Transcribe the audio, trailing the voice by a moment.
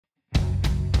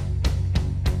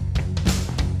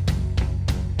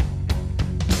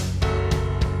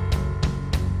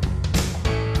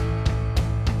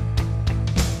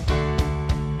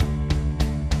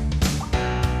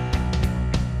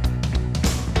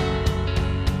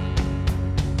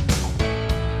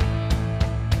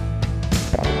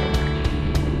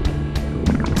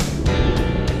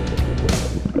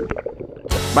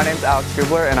My name's Alex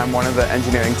Gubler and I'm one of the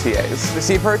engineering TAs.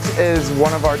 The Perch is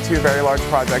one of our two very large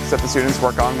projects that the students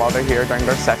work on while they're here during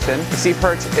their session. The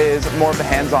Perch is more of a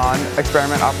hands-on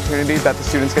experiment opportunity that the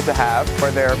students get to have, where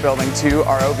they're building two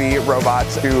ROV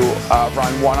robots who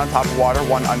run one on top of water,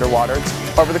 one underwater.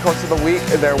 Over the course of the week,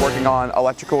 they're working on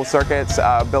electrical circuits,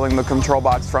 building the control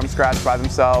box from scratch by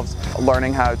themselves,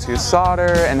 learning how to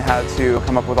solder and how to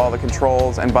come up with all the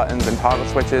controls and buttons and toggle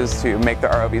switches to make the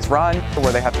ROVs run,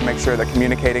 where they have to make sure they're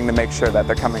communicating to make sure that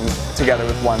they're coming together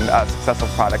with one successful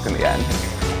product in the end.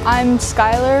 I'm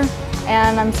Skylar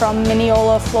and I'm from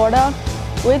Mineola, Florida.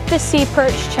 With the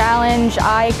Perch challenge,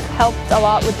 I helped a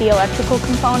lot with the electrical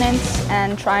components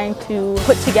and trying to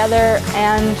put together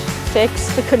and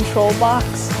fix the control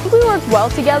box. We worked well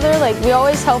together, we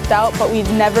always helped out, but we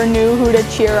never knew who to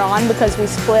cheer on because we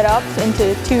split up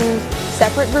into two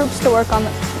separate groups to work on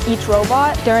each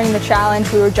robot. During the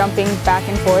challenge, we were jumping back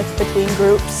and forth between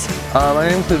groups. My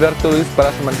name is Alberto Luis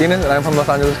Parazo Martinez and I'm from Los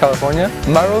Angeles, California.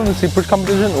 My role in the Perch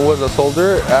competition was a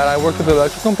soldier, and I worked with the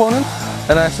electrical components,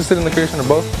 and I assisted in the creation of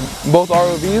both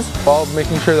ROVs while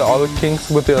making sure that all the kinks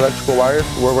with the electrical wires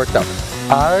were worked out.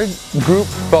 Our group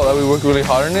felt that we worked really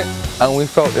hard on it, and we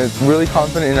felt really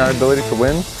confident in our ability to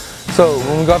win. So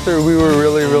when we got there, we were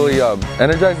really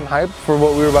energized and hyped for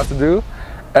what we were about to do,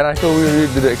 and I feel we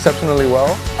really did it exceptionally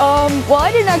well. Well,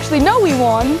 I didn't actually know we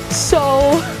won,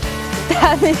 so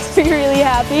that makes me really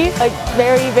happy,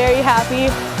 very happy.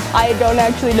 I don't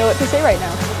actually know what to say right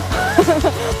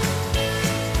now.